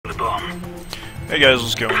Hey guys,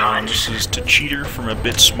 what's going on? This is TaCheater from A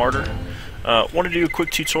Bit Smarter. Want to do a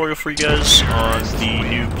quick tutorial for you guys on the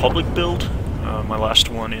new public build. My last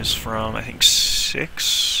one is from, I think,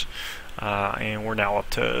 6, and we're now up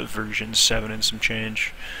to version 7 and some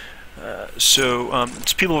change.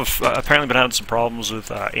 People have apparently been having some problems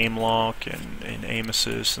with aim lock and aim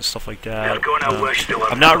assist and stuff like that.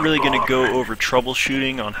 I'm not really going to go over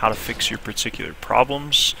troubleshooting on how to fix your particular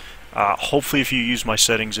problems. Hopefully if you use my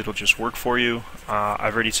settings it'll just work for you.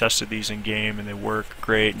 I've already tested these in game and they work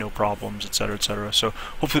great, no problems, etc, etc. So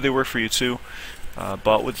hopefully they work for you too.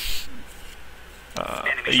 But with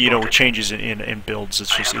with changes in builds,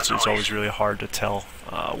 it's always really hard to tell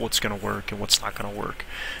what's going to work and what's not going to work.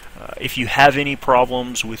 If you have any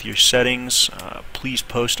problems with your settings, please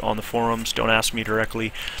post on the forums. Don't ask me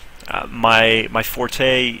directly. My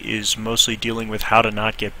forte is mostly dealing with how to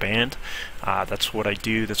not get banned. That's what I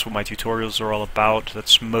do. That's what my tutorials are all about.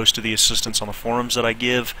 That's most of the assistance on the forums that I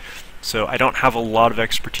give. So I don't have a lot of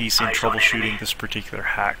expertise in troubleshooting this particular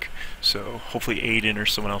hack. So hopefully Aiden or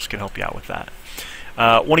someone else can help you out with that.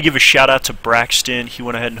 Want to give a shout out to Braxton. He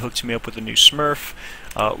went ahead and hooked me up with a new Smurf.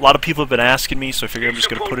 A lot of people have been asking me, so I figured I'm just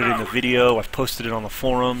going to put it in the video. I've posted it on the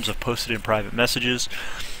forums. I've posted it in private messages.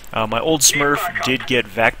 My old Smurf did get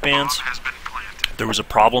VAC bans. There was a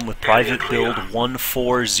problem with private build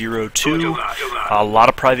 1402. A lot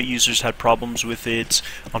of private users had problems with it.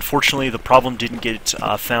 Unfortunately, the problem didn't get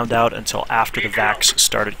found out until after the VACs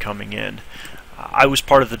started coming in. I was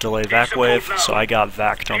part of the delay VAC wave, so I got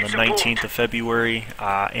VAC'd on the 19th of February,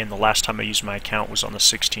 and the last time I used my account was on the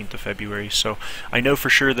 16th of February, so I know for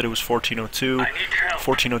sure that it was 1402.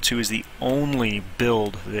 1402 is the only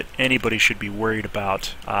build that anybody should be worried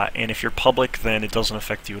about, and if you're public, then it doesn't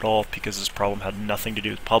affect you at all, because this problem had nothing to do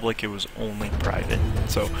with public, it was only private.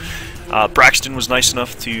 So, Braxton was nice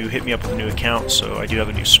enough to hit me up with a new account, so I do have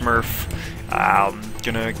a new Smurf. I'm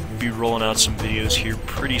gonna be rolling out some videos here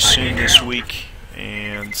pretty soon this week,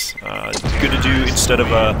 and gonna do, instead of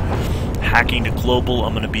hacking to global,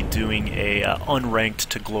 I'm gonna be doing a unranked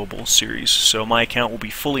to global series. So my account will be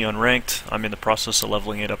fully unranked. I'm in the process of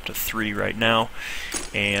leveling it up to 3 right now,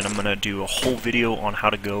 and I'm gonna do a whole video on how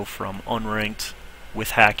to go from unranked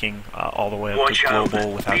with hacking all the way up to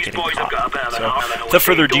global without getting caught. So without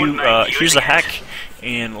further ado, here's the hack,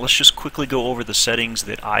 and let's just quickly go over the settings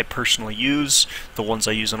that I personally use, the ones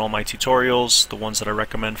I use in all my tutorials, the ones that I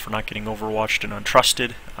recommend for not getting overwatched and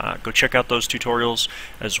untrusted. Go check out those tutorials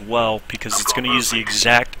as well, because it's going to use the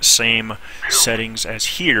exact same settings as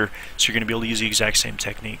here, so you're going to be able to use the exact same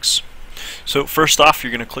techniques. So first off,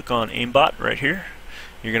 you're going to click on aimbot right here.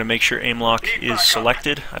 You're going to make sure aim lock is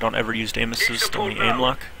selected. I don't ever use aim assist on the aim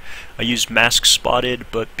lock. I use mask spotted,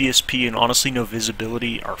 but BSP and honestly no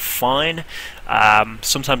visibility are fine.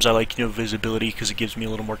 Sometimes I like no visibility because it gives me a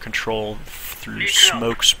little more control through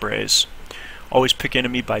smoke sprays. Always pick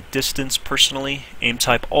enemy by distance personally. Aim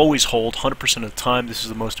type always hold 100% of the time. This is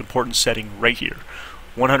the most important setting right here.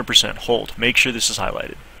 100% hold. Make sure this is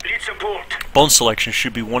highlighted. Bone selection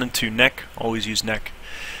should be 1 and 2 neck. Always use neck.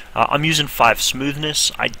 I'm using 5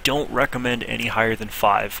 smoothness. I don't recommend any higher than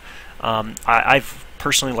 5. I've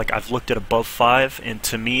personally, I've looked at above 5, and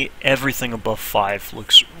to me, everything above 5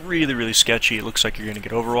 looks really, really sketchy. It looks like you're going to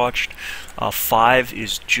get overwatched. 5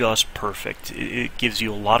 is just perfect. It gives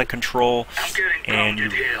you a lot of control, and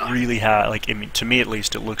you really have, to me at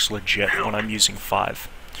least, it looks legit when I'm using 5.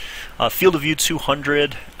 Field of view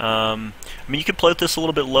 200. You could play with this a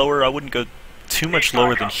little bit lower. I wouldn't go too much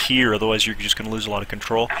lower than here, otherwise you're just going to lose a lot of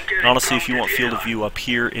control. And honestly, if you want field of view up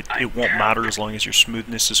here, it won't matter as long as your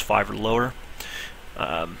smoothness is 5 or lower.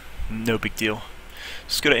 No big deal.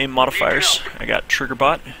 Let's go to aim modifiers. I got trigger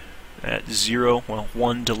bot at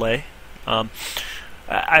 1 delay.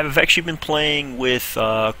 I've actually been playing with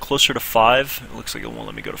closer to 5. It looks like it won't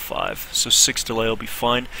let me go to 5, so 6 delay will be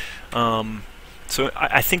fine. So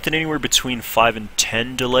I think that anywhere between 5 and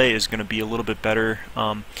 10 delay is going to be a little bit better.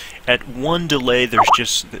 At 1 delay,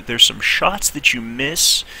 there's some shots that you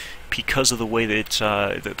miss because of the way that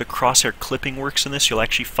the crosshair clipping works in this. You'll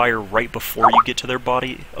actually fire right before you get to their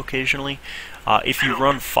body occasionally. If you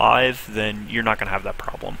run 5, then you're not going to have that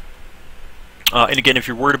problem. And again, if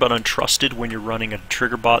you're worried about untrusted when you're running a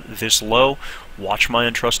trigger bot this low, watch my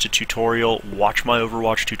untrusted tutorial, watch my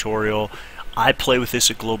Overwatch tutorial. I play with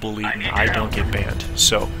this at Global Elite and I don't get banned.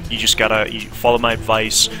 So you just gotta follow my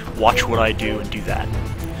advice, watch what I do, and do that.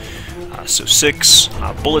 So 6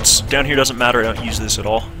 bullets down here doesn't matter. I don't use this at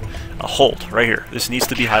all. Hold right here. This needs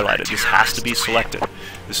to be highlighted. This has to be selected.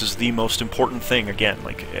 This is the most important thing. Again,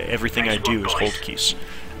 everything I do is hold keys.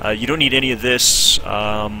 You don't need any of this.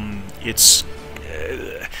 It's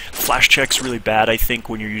flash check's really bad, I think,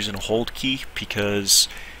 when you're using a hold key, because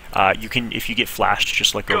you can, if you get flashed,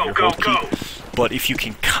 just let go of your hold key. But if you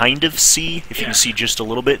can kind of see, if you can see just a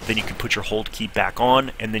little bit, then you can put your hold key back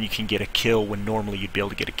on, and then you can get a kill when normally you'd be able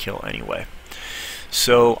to get a kill anyway.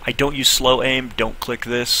 So I don't use slow aim, don't click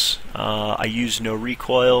this. I use no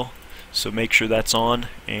recoil, so make sure that's on,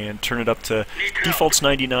 and turn it up to, default's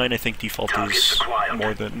 99, I think default is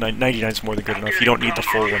more than, 99 is more than good enough. You don't need the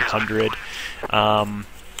full 100.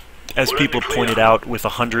 As people pointed out, with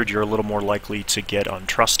 100 you're a little more likely to get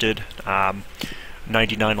untrusted.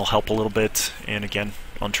 99 will help a little bit, and again,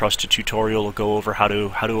 untrusted tutorial will go over how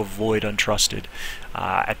to avoid untrusted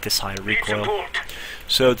at this high recoil.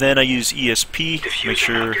 So then I use ESP, make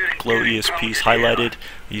sure glow ESP is highlighted.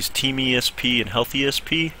 I use team ESP and health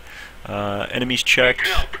ESP. Enemies checked,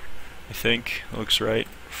 I think, looks right.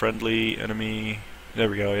 Friendly, enemy, there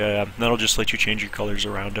we go, yeah. That'll just let you change your colors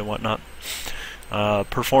around and whatnot.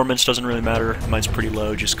 Performance doesn't really matter. Mine's pretty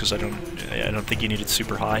low just because I don't think you need it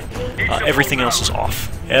super high. Everything else is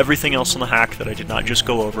off. Everything else on the hack that I did not just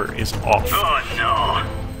go over is off.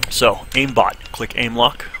 So, aimbot. Click aim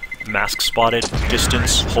lock. Mask spotted.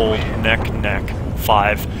 Distance, hold, neck,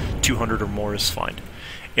 5. 200 or more is fine.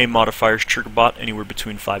 Aim modifiers trigger bot. Anywhere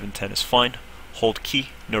between 5 and 10 is fine. Hold key.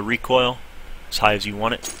 No recoil. As high as you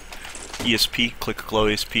want it. ESP. Click glow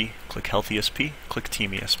ESP. Click health ESP. Click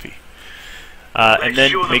team ESP. And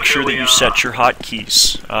then make sure that you set your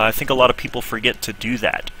hotkeys. I think a lot of people forget to do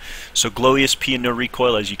that. So glow ESP and no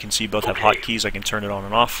recoil, as you can see, both have hotkeys. I can turn it on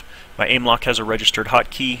and off. My aim lock has a registered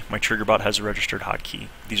hotkey. My trigger bot has a registered hotkey.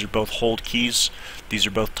 These are both hold keys. These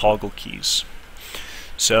are both toggle keys.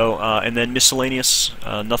 So, and then miscellaneous,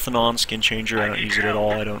 nothing on, skin changer. I don't use it at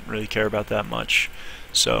all. I don't really care about that much.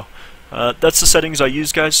 So, that's the settings I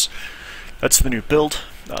use, guys. That's the new build.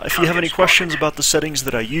 If you have any questions about the settings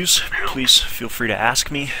that I use, please feel free to ask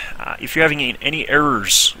me. If you're having any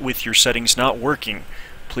errors with your settings not working,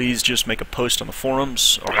 please just make a post on the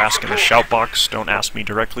forums or ask in the shout box. Don't ask me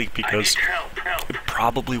directly, because I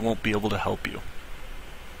probably won't be able to help you.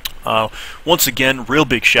 Once again, real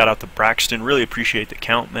big shout out to Braxton. Really appreciate the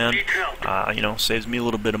count, man. You know, saves me a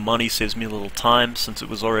little bit of money, saves me a little time, since it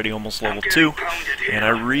was already almost level 2. And I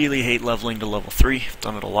really hate leveling to level 3. I've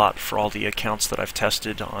done it a lot for all the accounts that I've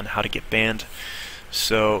tested on how to get banned.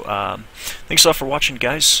 So, thanks a lot for watching,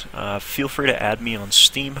 guys. Feel free to add me on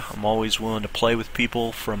Steam. I'm always willing to play with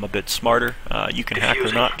people from a bit smarter. You can hack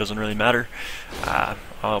or not, doesn't really matter.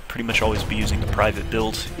 I'll pretty much always be using the private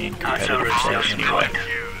build in competitive play anyway.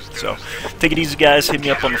 So, take it easy, guys. Hit me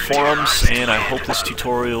up on the forums, and I hope this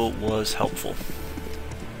tutorial was helpful.